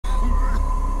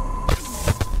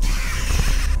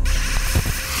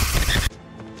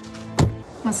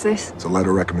What's this? It's a letter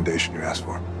of recommendation you asked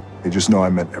for. You just know I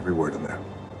meant every word in there.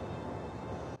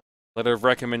 Letter of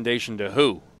recommendation to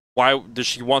who? Why does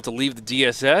she want to leave the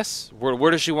DSS? Where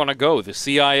does she want to go? The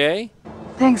CIA?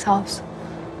 Thanks, Hobbs.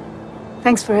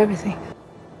 Thanks for everything.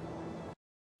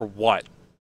 For what?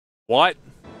 What?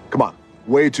 Come on.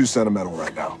 Way too sentimental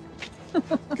right now.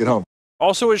 Get home.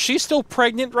 Also, is she still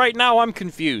pregnant right now? I'm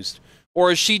confused. Or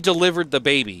has she delivered the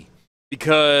baby?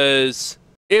 Because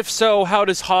if so, how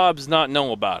does Hobbs not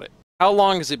know about it? How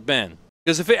long has it been?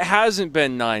 Because if it hasn't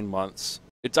been 9 months,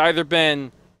 it's either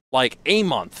been like a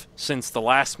month since the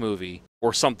last movie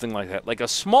or something like that. Like a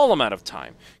small amount of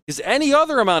time. Because any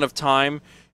other amount of time,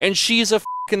 and she's a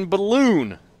fucking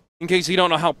balloon. In case you don't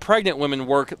know how pregnant women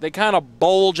work, they kind of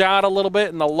bulge out a little bit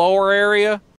in the lower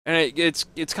area. And it's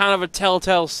kind of a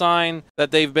telltale sign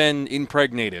that they've been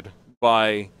impregnated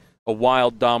by a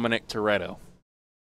wild Dominic Toretto.